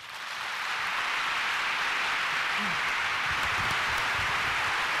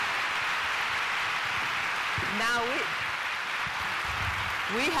 Now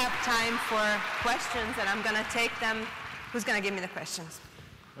we have time for questions, and I'm going to take them. Who's going to give me the questions?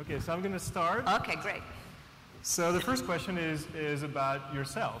 Okay, so I'm going to start. Okay, great. So the first question is about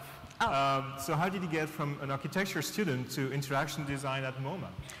yourself. Oh. So how did you get from an architecture student to interaction design at MoMA?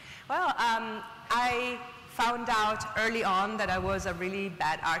 Well, I found out early on that I was a really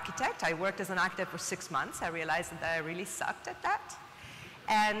bad architect. I worked as an architect for 6 months. I realized that I really sucked at that.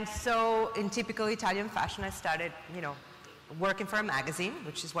 And so in typical Italian fashion, I started, working for a magazine,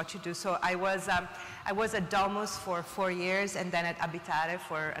 which is what you do. So I was at Domus for 4 years, and then at Abitare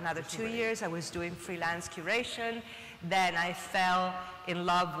for another 2 years. I was doing freelance curation. Then I fell in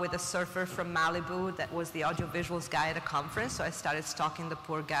love with a surfer from Malibu that was the audiovisuals guy at a conference. So I started stalking the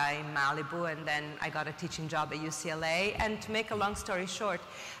poor guy in Malibu, and then I got a teaching job at UCLA. And to make a long story short,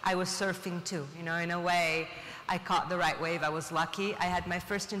 I was surfing too. In a way, I caught the right wave. I was lucky. I had my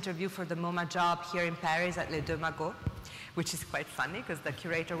first interview for the MoMA job here in Paris at Les Deux Magots, which is quite funny because the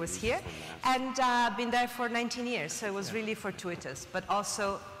curator was here, and been there for 19 years. So it was really fortuitous, but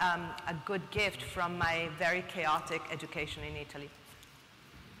also a good gift from my very chaotic education in Italy.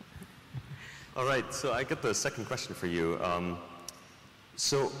 All right, so I got the second question for you.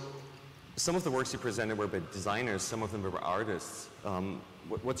 So some of the works you presented were by designers, some of them were by artists.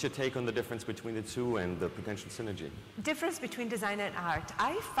 What's your take on the difference between the two and the potential synergy? Difference between design and art.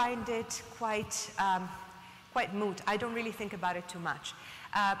 I find it quite moot. I don't really think about it too much.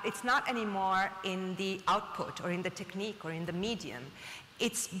 It's not anymore in the output or in the technique or in the medium.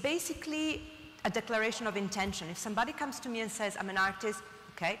 It's basically a declaration of intention. If somebody comes to me and says, I'm an artist,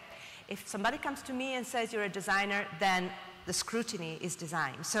 okay. If somebody comes to me and says, you're a designer, then the scrutiny is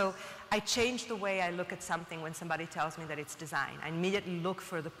design. So I change the way I look at something when somebody tells me that it's design. I immediately look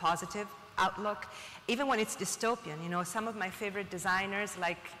for the positive outlook, even when it's dystopian. Some of my favorite designers,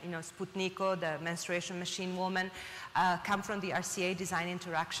 like Sputniko, the menstruation machine woman, come from the RCA Design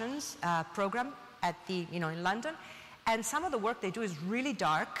Interactions program at in London. And some of the work they do is really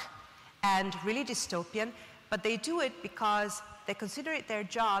dark and really dystopian, but they do it because they consider it their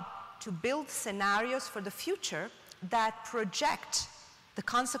job to build scenarios for the future that project the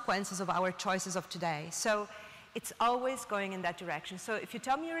consequences of our choices of today. So it's always going in that direction. So if you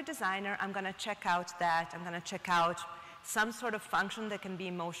tell me you're a designer, I'm going to check out that. I'm going to check out some sort of function that can be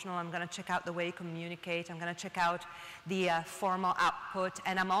emotional. I'm going to check out the way you communicate. I'm going to check out the formal output.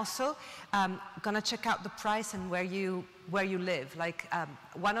 And I'm also going to check out the price and where you live. Like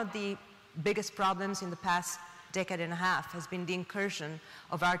one of the biggest problems in the past decade and a half has been the incursion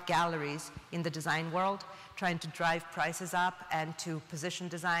of art galleries in the design world, trying to drive prices up and to position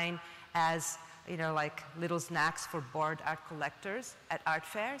design as, you know, like little snacks for bored art collectors at art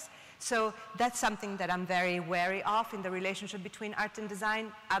fairs. So that's something that I'm very wary of in the relationship between art and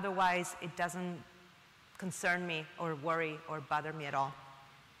design. Otherwise, it doesn't concern me or worry or bother me at all.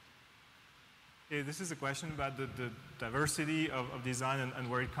 Okay, this is a question about the diversity of design and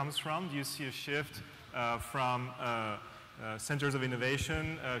where it comes from. Do you see a shift from centers of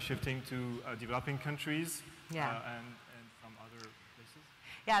innovation shifting to developing countries and from other places?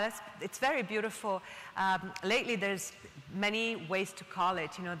 Yeah, it's very beautiful. Lately, there's many ways to call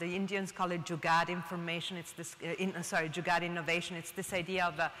it. You know, the Indians call it Jugaad information. It's this, Jugaad innovation. It's this idea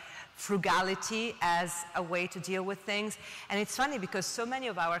of frugality as a way to deal with things. And it's funny because so many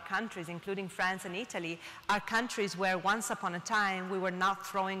of our countries, including France and Italy, are countries where once upon a time we were not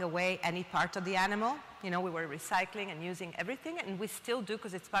throwing away any part of the animal. You know, we were recycling and using everything, and we still do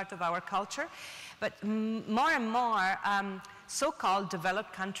because it's part of our culture. But more and more, so-called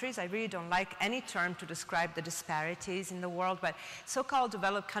developed countries, I really don't like any term to describe the disparities in the world, but so-called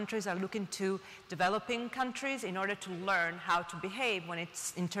developed countries are looking to developing countries in order to learn how to behave when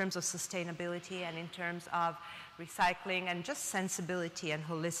it's in terms of sustainability and in terms of recycling and just sensibility and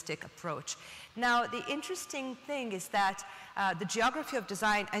holistic approach. Now, the interesting thing is that the geography of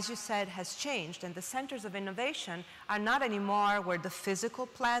design, as you said, has changed, and the centers of innovation are not anymore where the physical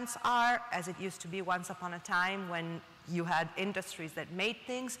plants are, as it used to be once upon a time when you had industries that made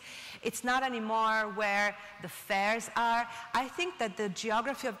things. It's not anymore where the fairs are. I think that the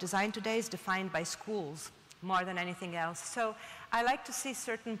geography of design today is defined by schools more than anything else. So I like to see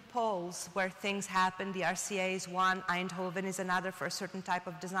certain poles where things happen. The RCA is one, Eindhoven is another for a certain type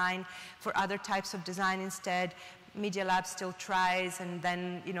of design. For other types of design instead, Media Lab still tries, and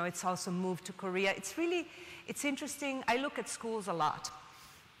then, you know, it's also moved to Korea. It's interesting. I look at schools a lot.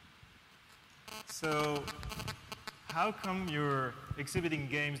 So how come you're exhibiting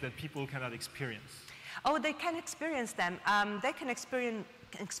games that people cannot experience? Oh, they can experience them. They can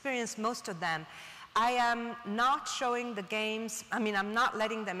experience most of them. I am not showing the games, I'm not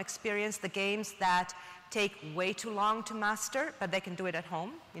letting them experience the games that take way too long to master, but they can do it at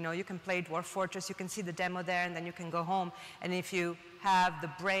home. You know, you can play Dwarf Fortress, you can see the demo there, and then you can go home. And if you have the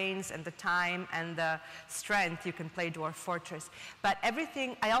brains and the time and the strength, you can play Dwarf Fortress. But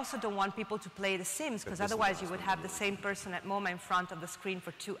everything, I also don't want people to play The Sims, because otherwise you would have the same person at MoMA in front of the screen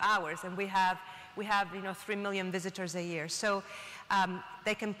for 2 hours, and we have 3 million visitors a year. So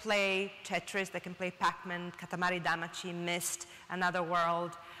they can play Tetris, they can play Pac-Man, Katamari Damacy, Myst, Another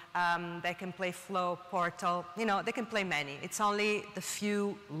World. They can play Flow, Portal. You know, they can play many. It's only the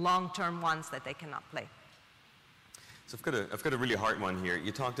few long-term ones that they cannot play. So I've got a really hard one here.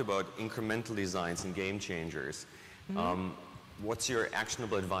 You talked about incremental designs and game changers. Mm-hmm. What's your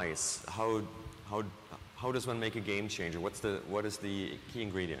actionable advice? How does one make a game changer? What is the key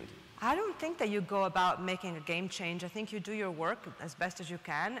ingredient? I don't think that you go about making a game change. I think you do your work as best as you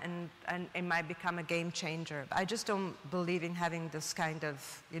can, and it might become a game changer. I just don't believe in having this kind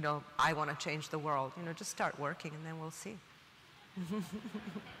of, you know, I want to change the world. You know, just start working and then we'll see.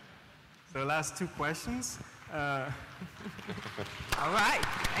 So last 2 questions. All right.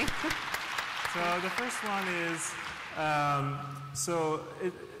 Thank you. So the first one is,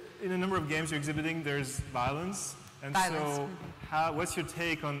 in a number of games you're exhibiting, there's violence. And so what's your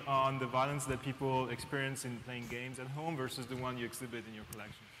take on the violence that people experience in playing games at home versus the one you exhibit in your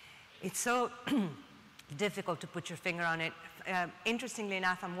collection? It's so difficult to put your finger on it. Interestingly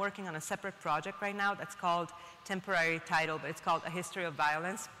enough, I'm working on a separate project right now that's called, temporary title, but it's called A History of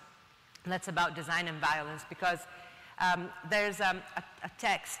Violence. And that's about design and violence, because there's a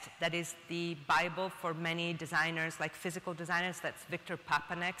text that is the Bible for many designers, like physical designers. That's Victor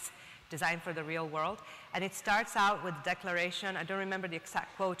Papanek's Design for the Real World. And it starts out with a declaration, I don't remember the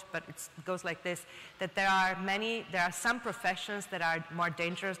exact quote, but it goes like this, that there are some professions that are more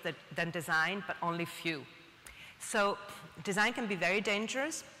dangerous than design, but only few. So design can be very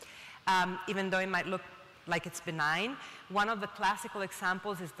dangerous, even though it might look like it's benign. One of the classical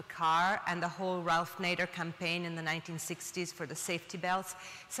examples is the car and the whole Ralph Nader campaign in the 1960s for the safety belts.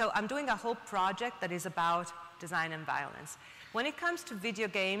 So I'm doing a whole project that is about design and violence. When it comes to video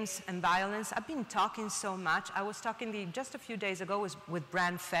games and violence, I've been talking so much. I was talking just a few days ago with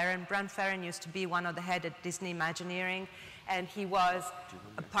Bran Ferren. Bran Ferren used to be one of the head at Disney Imagineering, and he was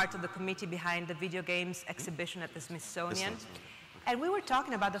a part of the committee behind the video games exhibition at the Smithsonian. And we were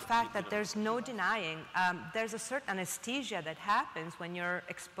talking about the fact that there's no denying, there's a certain anesthesia that happens when you're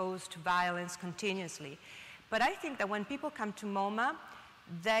exposed to violence continuously. But I think that when people come to MoMA,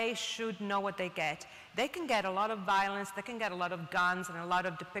 they should know what they get. They can get a lot of violence, they can get a lot of guns and a lot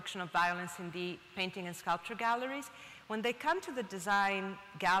of depiction of violence in the painting and sculpture galleries. When they come to the design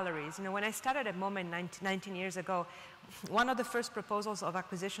galleries, you know, when I started at MoMA 19 years ago, one of the first proposals of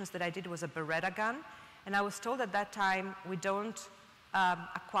acquisitions that I did was a Beretta gun, and I was told at that time, we don't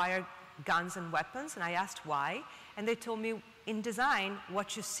acquire guns and weapons, and I asked why, and they told me, in design,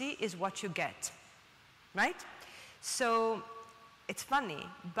 what you see is what you get, right? So, it's funny,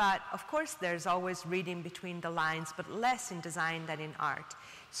 but of course there's always reading between the lines, but less in design than in art.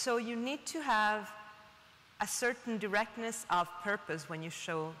 So you need to have a certain directness of purpose when you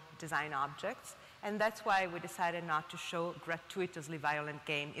show design objects, and that's why we decided not to show gratuitously violent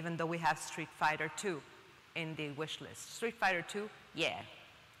game, even though we have Street Fighter 2 in the wish list. Street Fighter 2, yeah,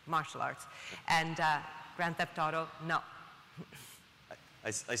 martial arts. And Grand Theft Auto, no. I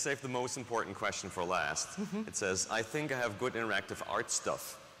saved the most important question for last. It says, I think I have good interactive art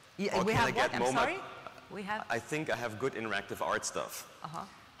stuff. Yeah, we have what? I'm sorry? We have? I think I have good interactive art stuff.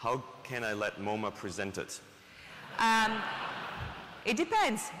 How can I let MoMA present it? It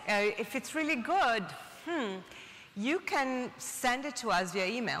depends. If it's really good, you can send it to us via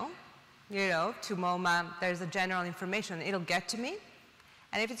email, you know, to MoMA. There's a general information. It'll get to me.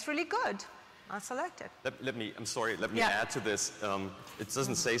 And if it's really good, I'll select it. Let me add to this. It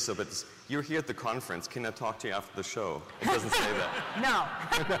doesn't say so, but you're here at the conference. Can I talk to you after the show? It doesn't say that.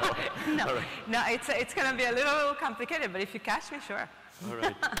 No. No. Right. No, it's going to be a little complicated, but if you catch me, sure. All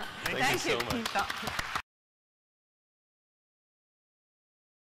right. Thank you so much.